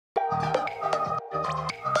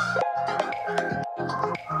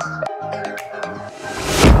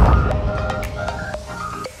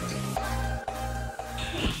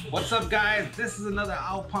What's up, guys? This is another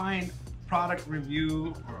Alpine product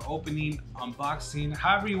review or opening, unboxing,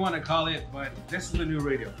 however you want to call it, but this is the new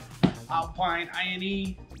radio. Alpine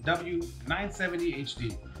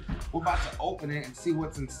INE-W970HD. We're about to open it and see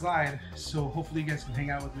what's inside, so hopefully you guys can hang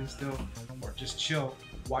out with me still, or just chill,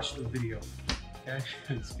 watch the video, okay?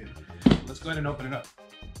 Let's get it. Let's go ahead and open it up.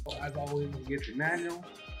 So as always, we get the manual,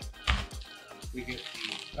 we get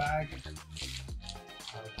the bag of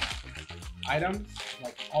items,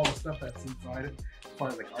 like all the stuff that's inside it, as far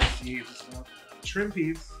as like RCAs and stuff, trim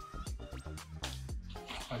piece,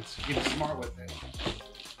 but get smart with it,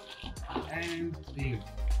 and the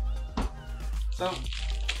so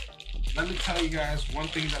let me tell you guys one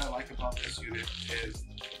thing that I like about this unit is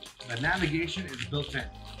the navigation is built in.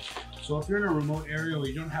 So if you're in a remote area where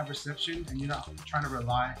you don't have reception and you're not trying to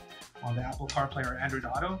rely on the Apple CarPlay or Android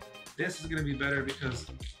Auto, this is going to be better because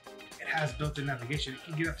it has built-in navigation. It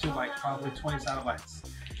can get up to like probably 20 satellites.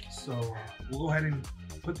 So we'll go ahead and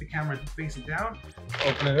put the camera facing down.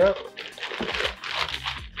 Open it up.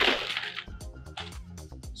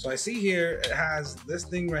 So I see here it has this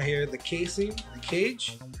thing right here, the casing, the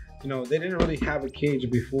cage. You know, they didn't really have a cage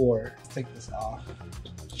before. Let's take this off.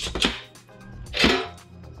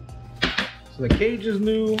 So the cage is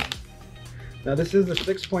new. Now this is the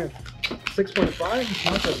 6.5, it's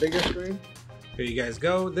not the bigger screen. Here you guys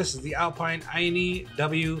go. This is the Alpine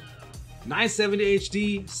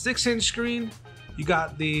INE-W970HD 6-inch screen. You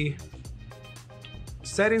got the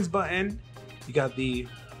settings button. You got the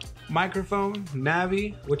microphone,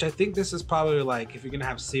 Navi, which I think this is probably like if you're gonna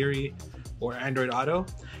have Siri or Android Auto.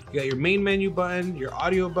 You got your main menu button, your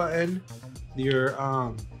audio button, your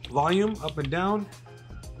volume up and down,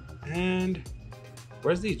 and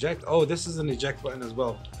where's the eject? Oh, this is an eject button as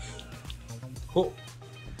well. Cool.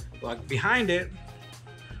 Like behind it,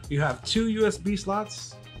 you have two USB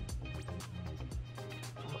slots.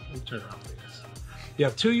 Let me turn around, please. You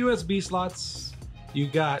have two USB slots. You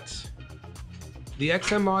got the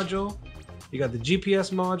XM module. You got the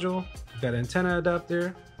GPS module. You got antenna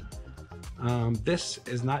adapter. This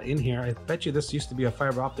is not in here. I bet you this used to be a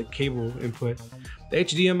fiber optic cable input. The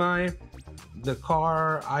HDMI, the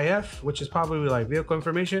car IF, which is probably like vehicle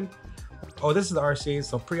information. Oh, this is the RCA.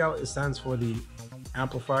 So pre-out, it stands for the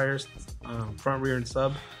amplifiers, front, rear, and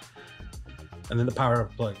sub, and then the power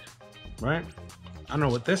plug, right? I don't know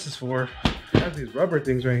what this is for. It has these rubber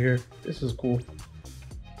things right here. This is cool.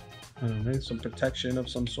 I don't know, maybe some protection of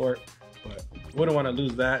some sort, but wouldn't want to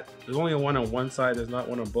lose that. There's only one on one side, there's not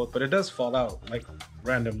one on both, but it does fall out like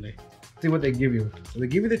randomly. See what they give you. So they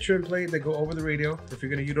give you the trim plate that go over the radio if you're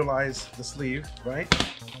going to utilize the sleeve, right?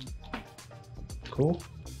 Cool.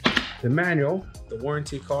 The manual, the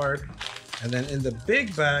warranty card, and then in the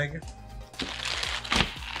big bag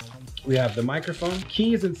we have the microphone,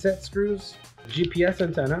 keys and set screws, GPS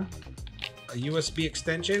antenna, a USB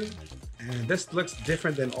extension, and this looks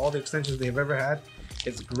different than all the extensions they've ever had.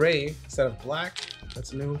 It's gray instead of black.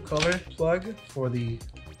 That's a new color. Plug for the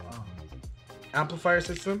amplifier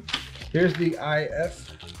system. Here's the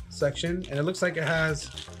IF section, and it looks like it has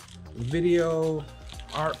video,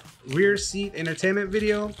 rear seat entertainment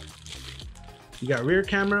video. You got rear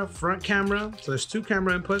camera, front camera, so there's two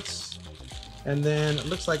camera inputs, and then it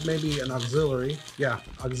looks like maybe an auxiliary. Yeah,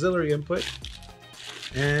 auxiliary input.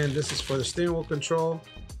 And this is for the steering wheel control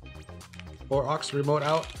or aux remote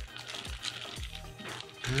out.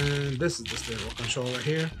 And this is the steering wheel control right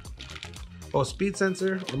here. Oh, speed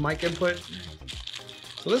sensor or mic input.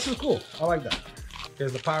 So this is cool. I like that.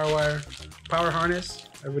 Here's the power wire, power harness.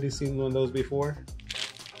 Everybody's seen one of those before.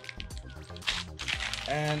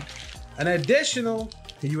 And an additional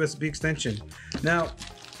USB extension. Now,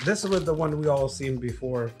 this is the one we all seen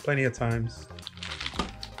before plenty of times.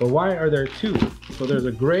 But why are there two? So there's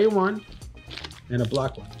a gray one and a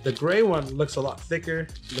black one. The gray one looks a lot thicker,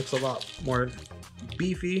 looks a lot more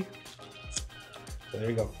beefy. So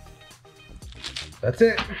there you go. That's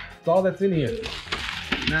it. That's all that's in here.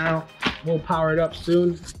 Now we'll power it up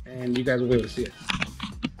soon and you guys will be able to see it.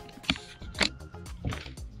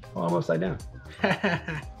 Oh, I'm upside down.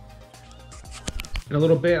 In a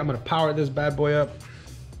little bit, I'm gonna power this bad boy up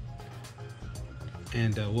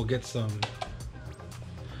and we'll get some,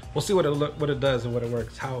 we'll see what it does and what it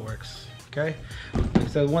works, how it works, okay? Like I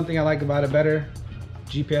said, one thing I like about it better,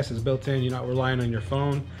 GPS is built in, you're not relying on your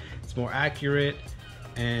phone. It's more accurate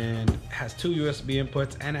and has two USB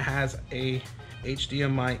inputs and it has a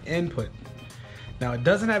HDMI input. Now it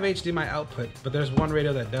doesn't have HDMI output, but there's one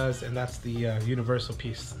radio that does, and that's the universal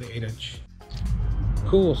piece, the 8-inch.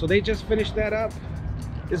 Cool, so they just finished that up.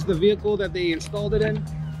 This is the vehicle that they installed it in.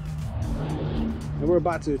 And we're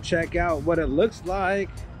about to check out what it looks like.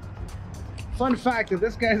 fun fact that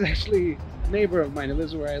this guy's actually a neighbor of mine. He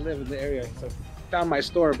lives where I live in the area. So found my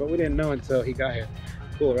store, but we didn't know until he got here.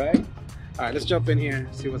 Cool, right? All right, let's jump in here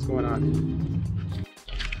and see what's going on.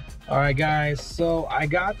 All right, guys, so I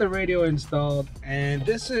got the radio installed, and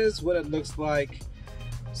this is what it looks like.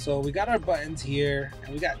 So we got our buttons here,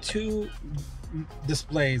 and we got 2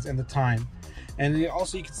 displays and the time. And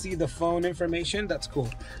also you can see the phone information. That's cool.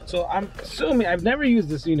 So I'm assuming, I've never used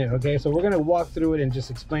this unit, okay? So we're gonna walk through it and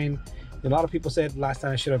just explain. A lot of people said last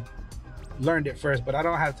time I should have learned it first, but I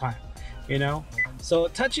don't have time, you know? So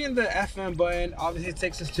touching the FM button obviously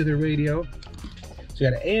takes us to the radio. So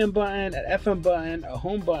you got an AM button, an FM button, a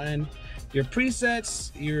home button, your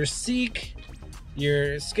presets, your seek,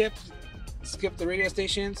 your skip the radio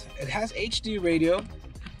stations. It has HD radio.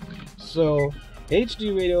 So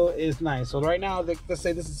HD radio is nice. So right now, let's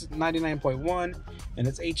say this is 99.1 and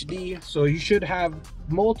it's HD. So you should have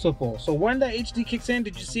multiple. So when that HD kicks in,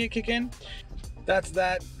 did you see it kick in? That's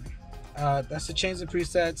that. That's to change the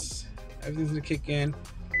presets. Everything's gonna kick in.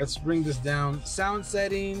 Let's bring this down. Sound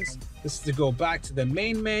settings. This is to go back to the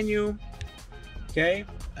main menu. Okay,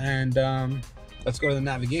 and let's go to the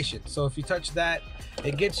navigation. So if you touch that,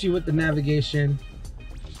 it gets you with the navigation.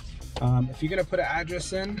 If you're gonna put an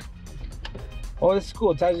address in, oh, this is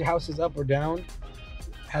cool. It tells you house is up or down. It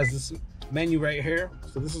has this menu right here.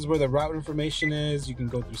 So this is where the route information is. You can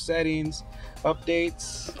go through settings,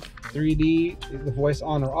 updates, 3D, the voice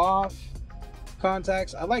on or off,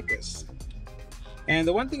 contacts. I like this. And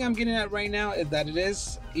the one thing I'm getting at right now is that it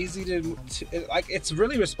is easy to like, it's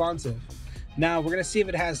really responsive. Now we're gonna see if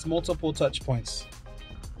it has multiple touch points.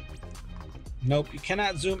 Nope, you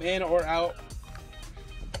cannot zoom in or out.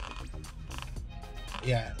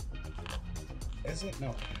 Yeah. Is it?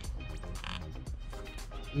 No.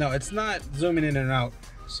 No, it's not zooming in and out.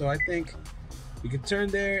 So I think you can turn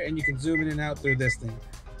there and you can zoom in and out through this thing.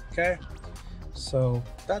 Okay. So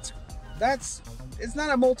that's it's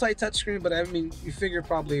not a multi-touch screen, but I mean, you figure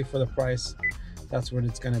probably for the price, that's what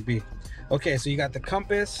it's gonna be. Okay, so you got the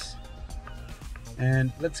compass.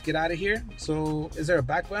 And let's get out of here. So is there a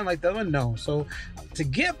back button like that one? No. So to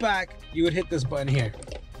get back, you would hit this button here.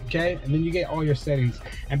 Okay, and then you get all your settings.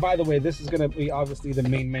 And by the way, this is gonna be obviously the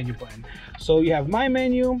main menu button. So you have my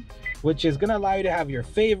menu, which is gonna allow you to have your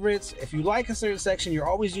favorites. If you like a certain section, you're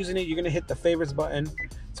always using it, you're gonna hit the favorites button.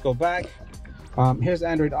 Let's go back. Here's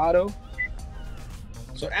Android Auto.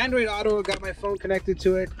 So Android Auto, got my phone connected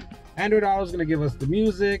to it. Android Auto is gonna give us the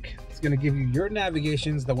music. It's gonna give you your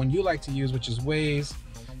navigations, the one you like to use, which is Waze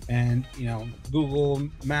and, you know, Google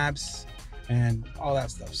Maps and all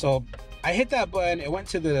that stuff. So I hit that button, it went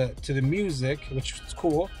to the music, which is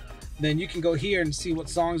cool. Then you can go here and see what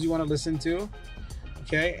songs you want to listen to.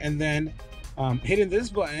 Okay, and then hitting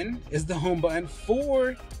this button is the home button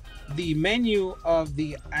for the menu of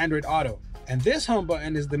the Android Auto. And this home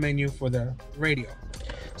button is the menu for the radio.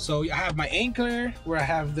 So I have my Anchor where I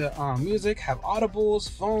have the music, have Audibles,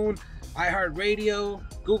 phone, iHeartRadio,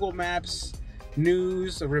 Google Maps,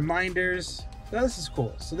 news, reminders. So this is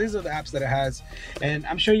cool. So these are the apps that it has, and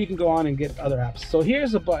I'm sure you can go on and get other apps. So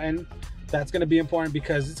here's a button that's going to be important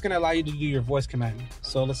because it's going to allow you to do your voice command.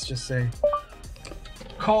 So let's just say,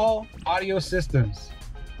 call audio systems.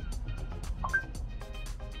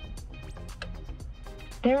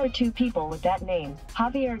 There are 2 people with that name,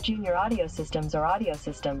 Javier Jr. Audio Systems or Audio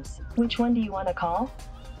Systems. Which one do you want to call?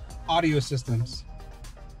 Audio Systems.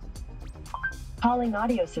 Calling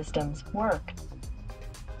Audio Systems, work.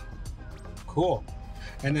 Cool.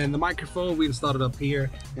 And then the microphone, we installed it up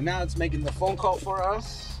here, and now it's making the phone call for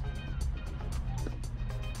us.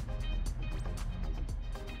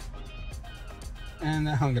 And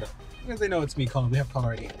I hung it up because they know it's me calling. We have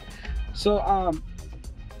caller ID. So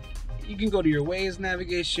you can go to your Waze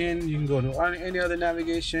navigation, you can go to any other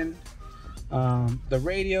navigation, the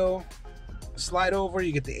radio, slide over,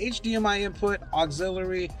 you get the HDMI input,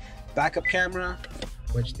 auxiliary, backup camera,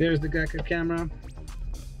 which there's the backup camera.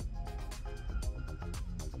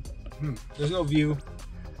 There's no view.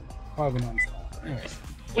 Probably not install. Anyways,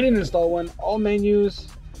 we didn't install one. All menus,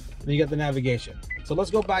 and you got the navigation. So let's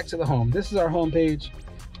go back to the home. This is our home page.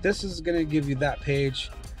 This is gonna give you that page.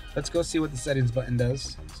 Let's go see what the settings button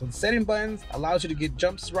does. So the setting button allows you to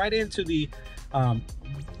jumps right into the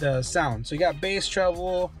sound. So you got bass,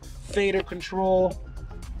 treble, fader control.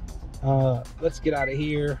 Let's get out of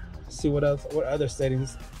here. See what other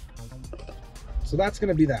settings. So that's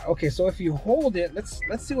gonna be that. Okay, so if you hold it, let's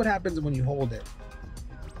see what happens when you hold it.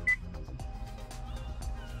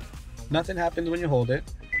 Nothing happens when you hold it.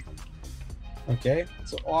 Okay,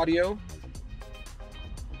 so audio.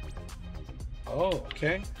 Oh,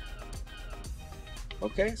 okay.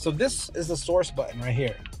 Okay, so this is the source button right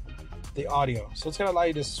here. the audio. So it's gonna allow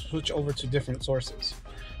you to switch over to different sources.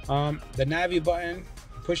 The Navi button,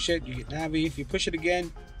 push it, you get Navi. If you push it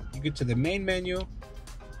again, you get to the main menu.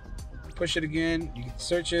 Push it again, you get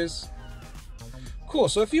searches. Cool.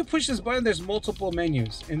 So if you push this button, there's multiple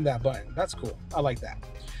menus in that button. That's cool. I like that.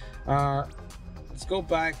 Let's go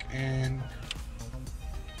back and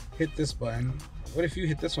hit this button. What if you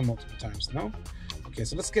hit this one multiple times? No? Okay,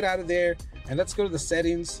 so let's get out of there and let's go to the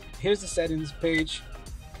settings. Here's the settings page,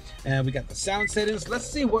 and we got the sound settings. Let's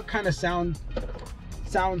see what kind of sound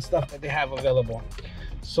stuff that they have available.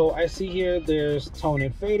 So I see here there's tone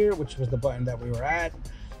and fader, which was the button that we were at.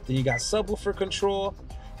 Then you got subwoofer control,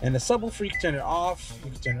 and the subwoofer, you can turn it off,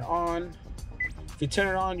 you can turn it on. If you turn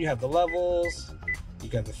it on, you have the levels, you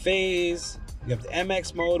got the phase, you have the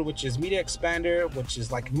MX mode, which is media expander, which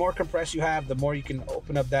is like more compressed you have, the more you can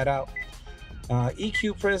open up that out.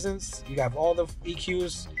 EQ presence, you have all the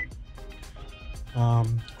EQs.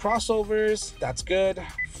 Crossovers, that's good.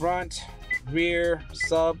 Front, rear,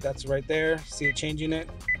 sub, that's right there. See it changing it.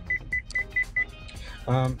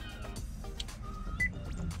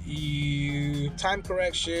 Time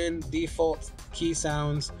correction, default key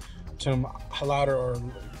sounds, turn them louder or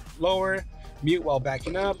lower. Mute while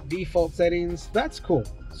backing up, default settings. That's cool.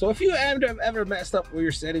 So if you ever messed up with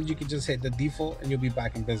your settings, you can just hit the default and you'll be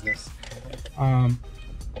back in business.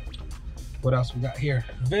 What else we got here?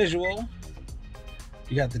 Visual.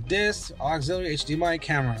 You got the disc, auxiliary, HDMI,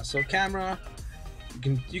 camera. So camera,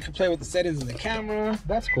 you can play with the settings in the camera.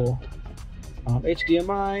 That's cool.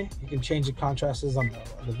 HDMI, you can change the contrasts on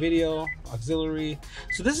the video, auxiliary.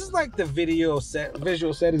 So this is like the visual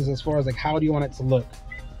settings as far as like how do you want it to look.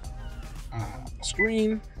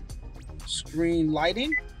 Screen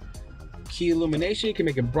lighting, key illumination, you can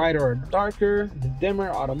make it brighter or darker, the dimmer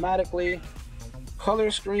automatically.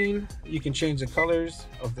 Color screen, you can change the colors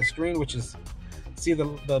of the screen, which is, see the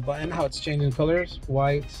button, how it's changing colors,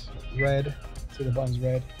 white, red, see the button's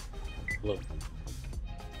red, blue.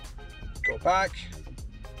 Go back,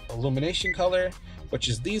 illumination color, which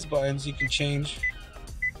is these buttons, you can change.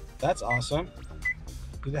 That's awesome.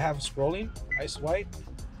 Do they have scrolling? Ice white?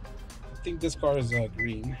 I think this car is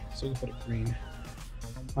green, so we can put it green.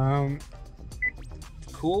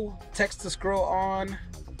 Cool. Text to scroll on,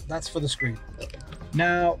 that's for the screen.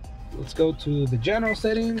 Now let's go to the general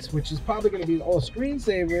settings, which is probably going to be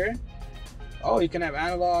screensaver. Oh, you can have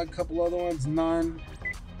analog, a couple other ones, none.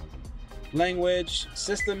 Language,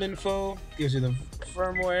 system info, gives you the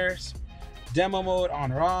firmwares, demo mode,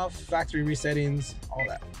 on or off, factory resettings, all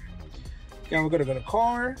that. Okay, we're going to go to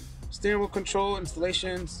car, steering wheel control,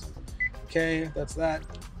 installations. Okay, that's that.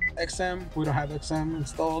 XM, we don't have XM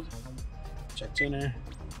installed. Check tuner.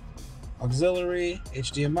 Auxiliary,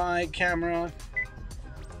 HDMI, camera.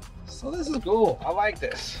 So this is cool. I like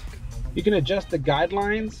this. You can adjust the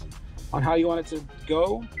guidelines on how you want it to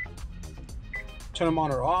go. Turn them on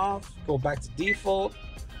or off. Go back to default.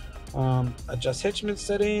 Adjust hitchment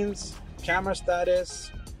settings. Camera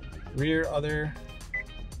status. Rear, other.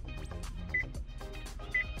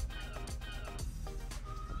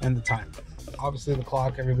 And the time. Obviously the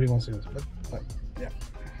clock, everybody wants to use, but yeah.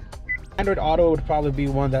 Android Auto would probably be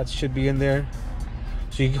one that should be in there.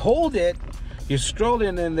 So you hold it, you scroll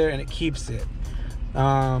in there, and it keeps it.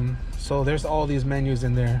 So there's all these menus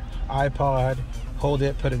in there. iPod, hold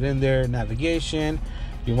it, put it in there. Navigation,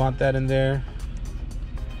 you want that in there.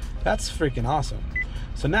 That's freaking awesome.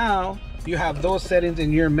 So now you have those settings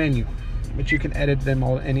in your menu, but you can edit them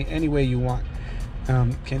all any way you want.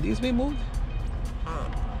 Can these be moved?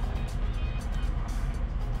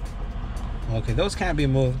 Okay, those can't be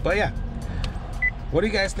moved, but yeah. What do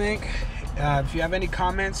you guys think? If you have any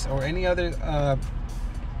comments or any other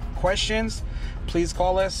questions, please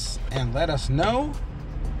call us and let us know.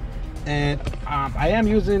 And I am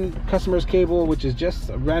using customer's cable, which is just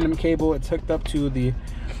a random cable. It's hooked up to the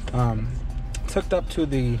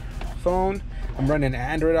phone. I'm running an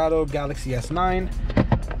Android Auto Galaxy S9.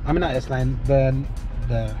 I mean, not S9,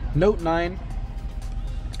 the Note 9.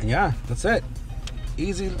 And yeah, that's it.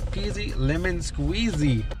 Easy peasy lemon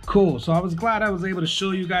squeezy. Cool. So I was glad I was able to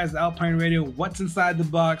show you guys the Alpine radio, what's inside the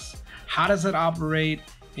box, how does it operate,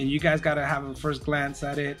 and you guys got to have a first glance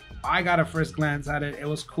at it. I got a first glance at it. It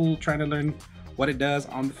was cool trying to learn what it does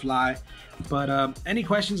on the fly. But any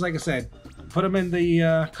questions, like I said, put them in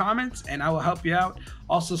the comments and I will help you out.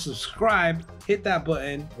 Also subscribe, hit that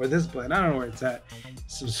button, or this button, I don't know where it's at.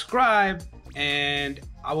 Subscribe and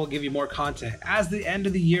I will give you more content. As the end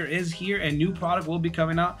of the year is here and new product will be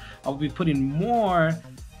coming out, I will be putting more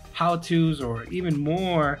how-tos or even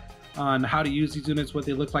more on how to use these units, what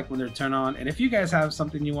they look like when they're turned on. And if you guys have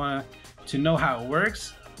something you want to know how it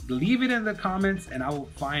works, leave it in the comments and I will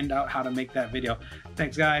find out how to make that video.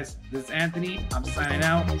 Thanks guys, this is Anthony, I'm signing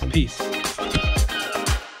out, peace.